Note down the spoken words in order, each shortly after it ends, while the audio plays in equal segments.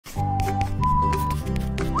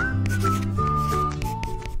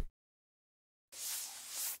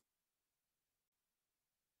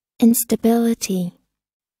Instability,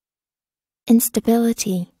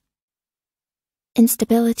 instability,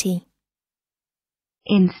 instability.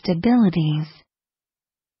 Instabilities.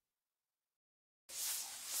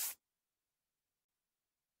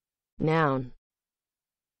 Noun.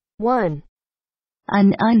 1,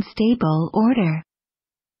 An unstable order.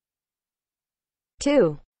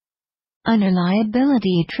 2,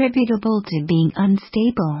 Unreliability attributable to being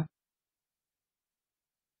unstable.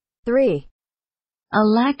 3, A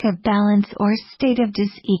lack of balance or state of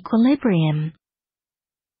disequilibrium.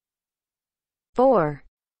 4,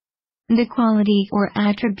 The quality or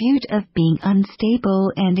attribute of being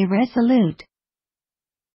unstable and irresolute.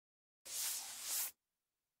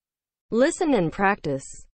 listen and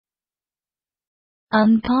practice.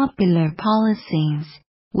 Unpopular policies,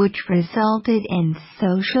 which resulted in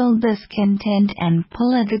social discontent and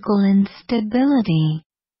political instability.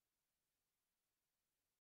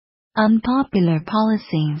 Unpopular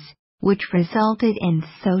policies, which resulted in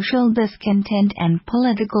social discontent and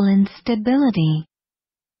political instability.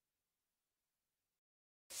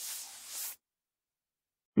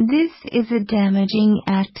 This is a damaging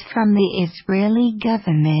act from the Israeli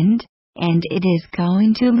government, and it is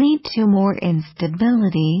going to lead to more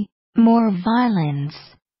instability, more violence.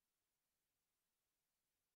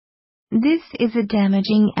 This is a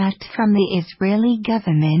damaging act from the Israeli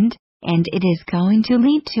government, and it is going to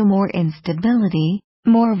lead to more instability,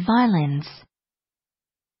 more violence.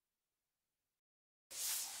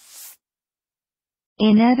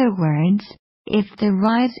 In other words, if the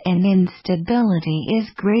rise in instability is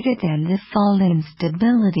greater than the fall in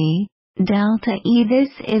stability, delta E, this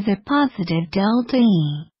is a positive delta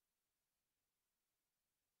E.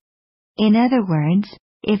 In other words,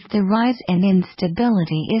 if the rise in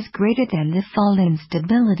instability is greater than the fall in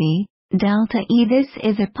stability, delta E, this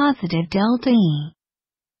is a positive delta E.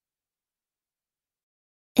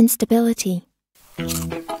 Instability.